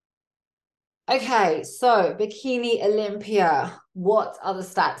Okay, so Bikini Olympia. What are the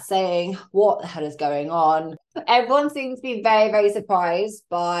stats saying? What the hell is going on? Everyone seems to be very, very surprised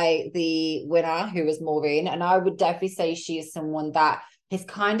by the winner, who was Maureen. And I would definitely say she is someone that has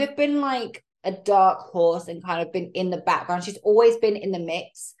kind of been like a dark horse and kind of been in the background. She's always been in the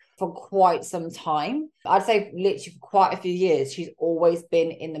mix for quite some time. I'd say literally for quite a few years, she's always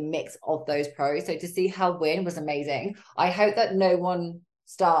been in the mix of those pros. So to see her win was amazing. I hope that no one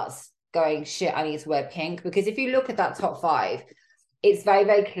starts going, shit, I need to wear pink. Because if you look at that top five, it's very,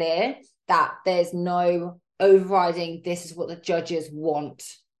 very clear that there's no overriding, this is what the judges want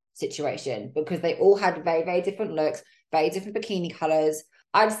situation, because they all had very, very different looks, very different bikini colors.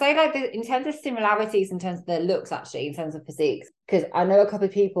 I'd say like in terms of similarities, in terms of their looks, actually, in terms of physiques, because I know a couple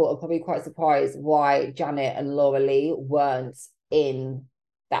of people are probably quite surprised why Janet and Laura Lee weren't in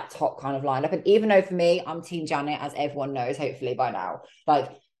that top kind of lineup. And even though for me, I'm Team Janet, as everyone knows, hopefully by now, like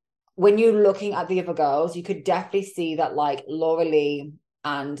when you're looking at the other girls, you could definitely see that like Laura Lee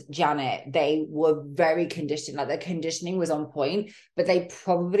and Janet, they were very conditioned. Like their conditioning was on point, but they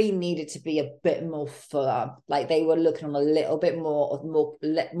probably needed to be a bit more fuller. Like they were looking a little bit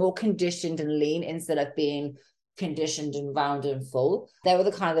more conditioned and lean instead of being conditioned and round and full. They were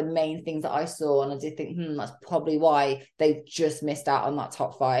the kind of the main things that I saw, and I did think, that's probably why they just missed out on that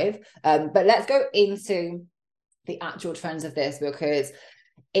top five. But let's go into the actual trends of this, because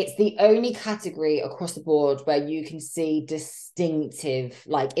it's the only category across the board where you can see distinctive,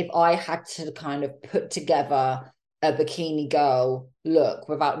 like if I had to kind of put together a bikini girl look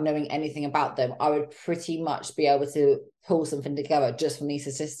without knowing anything about them, I would pretty much be able to pull something together just from these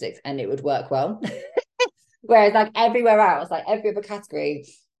statistics and it would work well. Whereas like everywhere else, like every other category,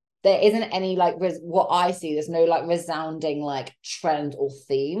 there isn't any like what I see, there's no like resounding like trend or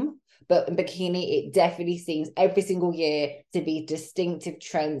theme. But in bikini, it definitely seems every single year to be distinctive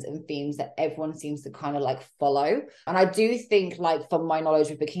trends and themes that everyone seems to kind of like follow. And I do think, like, from my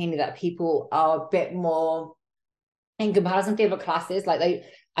knowledge of bikini, that people are a bit more in comparison to the other classes. Like,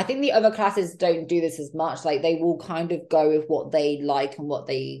 I think the other classes don't do this as much. Like, they will kind of go with what they like and what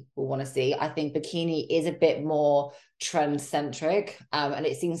they will want to see. I think bikini is a bit more trend centric, and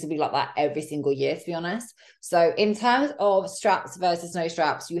it seems to be like that every single year, to be honest. So in terms of straps versus no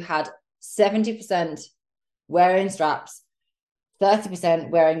straps, you had 70% wearing straps, 30%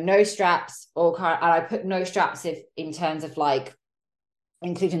 wearing no straps, and I put no straps if in terms of like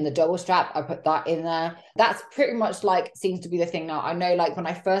including the double strap, I put that in there. That's pretty much like seems to be the thing now. I know like when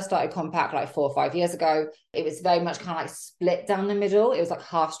I first started Compact like 4 or 5 years ago, it was very much kind of like split down the middle. It was like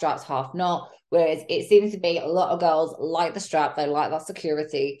half straps, half not. Whereas it seems to be a lot of girls like the strap, they like that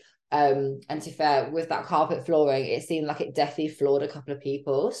security. And to be fair, with that carpet flooring, it seemed like it definitely floored a couple of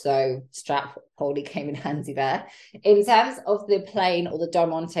people. So strap probably came in handy there. In terms of the plain or the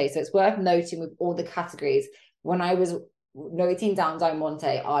Diamante, so it's worth noting with all the categories, when I was noting down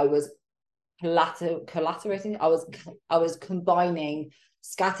Diamante, I was collaborating. I was combining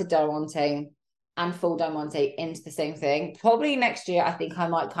scattered Diamante and full Diamante into the same thing. Probably next year, I think I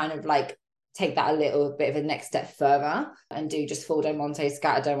might kind of like take that a little bit of a next step further and do just full Diamante,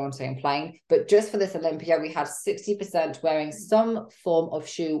 scattered Diamante, and plain. But just for this Olympia, we had 60% wearing some form of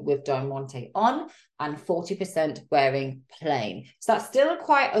shoe with Diamante on and 40% wearing plain. So that's still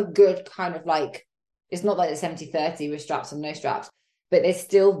quite a good kind of like, it's not like the 70-30 with straps and no straps, but there's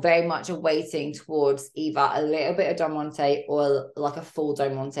still very much a weighting towards either a little bit of Diamante or like a full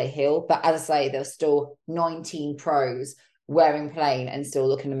Diamante heel. But as I say, there's still 19 pros wearing plain and still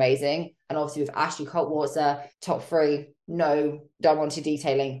looking amazing. And obviously with Ashley Coltwater, top three, no Diamante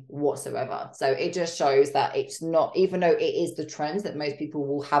detailing whatsoever. So it just shows that it's not, even though it is the trend that most people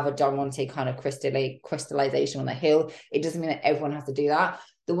will have a Diamante kind of crystallization on the heel, it doesn't mean that everyone has to do that.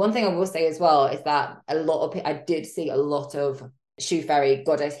 The one thing I will say as well is that I did see a lot of Shoe Fairy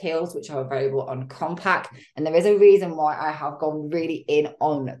Goddess heels, which are available on Compact. And there is a reason why I have gone really in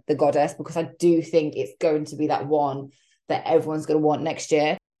on the Goddess, because I do think it's going to be that one that everyone's going to want next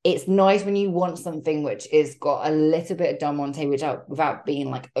year. It's nice when you want something which is got a little bit of Diamante without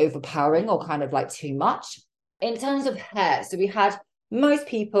being like overpowering or kind of like too much. In terms of hair, so we had most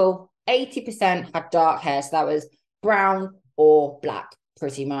people, 80% had dark hair. So that was brown or black,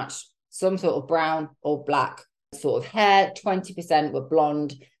 pretty much. Some sort of brown or black sort of hair. 20% were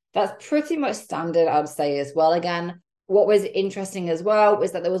blonde. That's pretty much standard, I'd say, as well. Again, what was interesting as well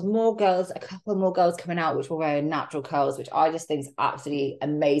was that there was a couple more girls coming out which were wearing natural curls, which I just think is absolutely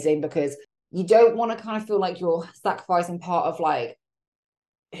amazing, because you don't want to kind of feel like you're sacrificing part of like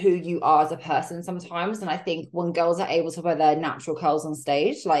who you are as a person sometimes. And I think when girls are able to wear their natural curls on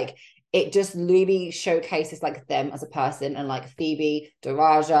stage, like it just really showcases like them as a person. And like Phoebe,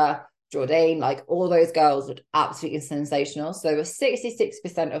 Daraja, Jourdain, like all those girls looked absolutely sensational. So there were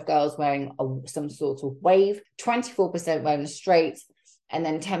 66% of girls wearing some sort of wave, 24% wearing straight, and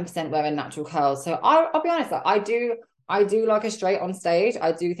then 10% wearing natural curls. So I'll be honest, like, I do like a straight on stage.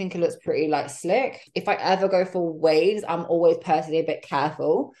 I do think it looks pretty like slick. If I ever go for waves, I'm always personally a bit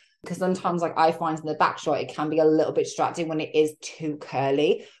careful because sometimes like I find in the back shot, it can be a little bit distracting when it is too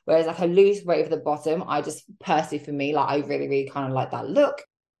curly. Whereas like a loose wave at the bottom, I just personally for me, like I really, really kind of like that look.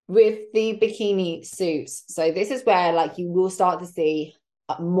 With the bikini suits, so this is where like you will start to see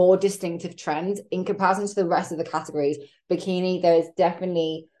more distinctive trends in comparison to the rest of the categories. Bikini, there's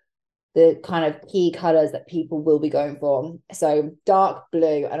definitely the kind of key colors that people will be going for. So dark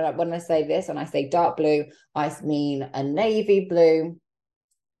blue, and when I say this, when I say dark blue, I mean a navy blue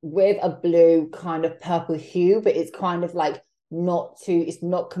with a blue kind of purple hue, but it's kind of like it's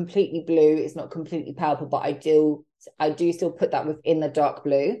not completely blue, it's not completely purple, but I do still put that within the dark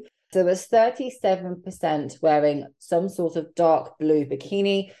blue. So there's 37% wearing some sort of dark blue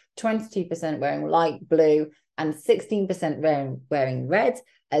bikini, 22% wearing light blue, and 16% wearing red,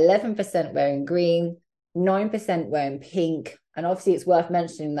 11% wearing green, 9% wearing pink. And obviously it's worth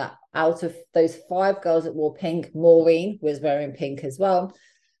mentioning that out of those 5 girls that wore pink, Maureen was wearing pink as well.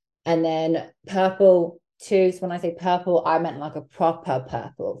 And then purple too. So when I say purple, I meant like a proper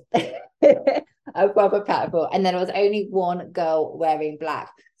purple. A proper purple. And then there was only one girl wearing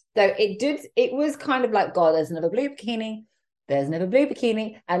black. So it was kind of like, God, there's another blue bikini. There's another blue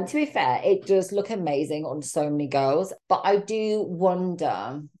bikini. And to be fair, it does look amazing on so many girls. But I do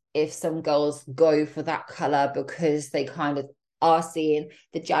wonder if some girls go for that color because they kind of are seeing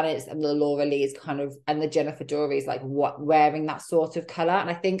the Janets and the Laura Lees kind of, and the Jennifer Dories like what wearing that sort of color. And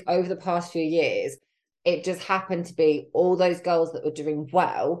I think over the past few years, it just happened to be all those girls that were doing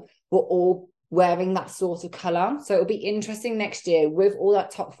well were all wearing that sort of color. So it'll be interesting next year with all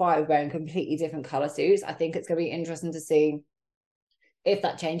that top 5 wearing completely different color suits. I think it's going to be interesting to see if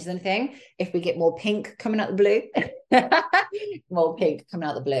that changes anything, if we get more pink coming out the blue. More pink coming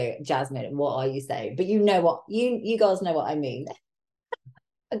out the blue. Jasmine, what are you saying? But you know what, you guys know what I mean.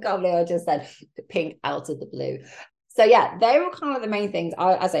 I can't believe I just said pink out of the blue. So yeah, they were kind of the main things.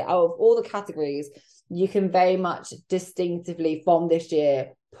 I say out of all the categories, you can very much distinctively from this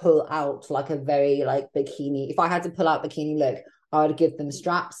year pull out like a very like bikini. If I had to pull out bikini look, I would give them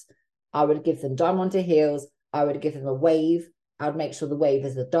straps, I would give them diamond heels, I would give them a wave, I would make sure the wave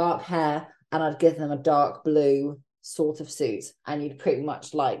is the dark hair, and I'd give them a dark blue sort of suit, and you'd pretty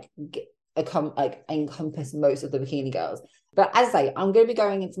much like encompass most of the bikini girls. But as I say, I'm going to be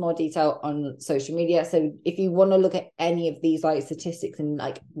going into more detail on social media. So if you want to look at any of these like statistics and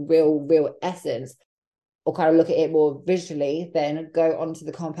like real essence, or kind of look at it more visually, then go onto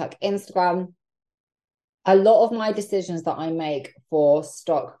the Compact Instagram. A lot of my decisions that I make for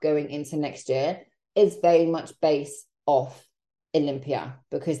stock going into next year is very much based off Olympia,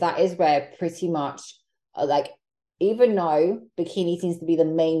 because that is where pretty much like, even though bikini seems to be the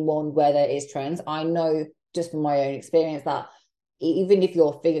main one where there is trends, I know just from my own experience that even if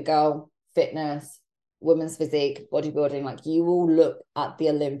you're figure girl, fitness, women's physique, bodybuilding, like you will look at the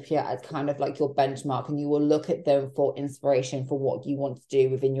Olympia as kind of like your benchmark, and you will look at them for inspiration for what you want to do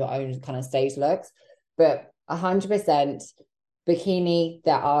within your own kind of stage looks. But 100% bikini,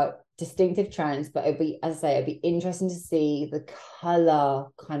 there are distinctive trends, but it'd be, as I say, it'd be interesting to see the color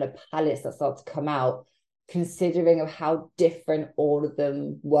kind of palettes that start to come out, considering of how different all of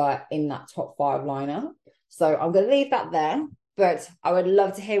them were in that top 5 lineup. So I'm going to leave that there, but I would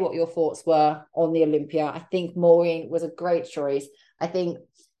love to hear what your thoughts were on the Olympia. I think Maureen was a great choice. I think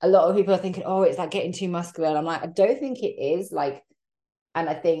a lot of people are thinking, oh, it's like getting too muscular. And I'm like, I don't think it is. Like, and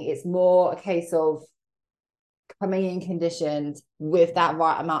I think it's more a case of coming in conditioned with that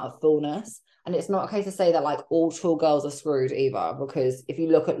right amount of fullness. And it's not a case to say that like all tall girls are screwed either, because if you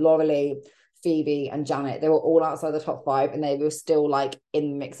look at Laura Lee, Phoebe and Janet, they were all outside the top 5 and they were still like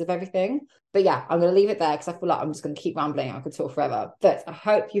in the mix of everything. But yeah, I'm going to leave it there because I feel like I'm just going to keep rambling. I could talk forever. But I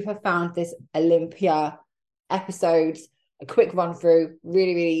hope you have found this Olympia episode a quick run through,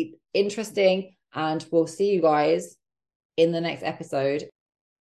 really, really interesting. And we'll see you guys in the next episode.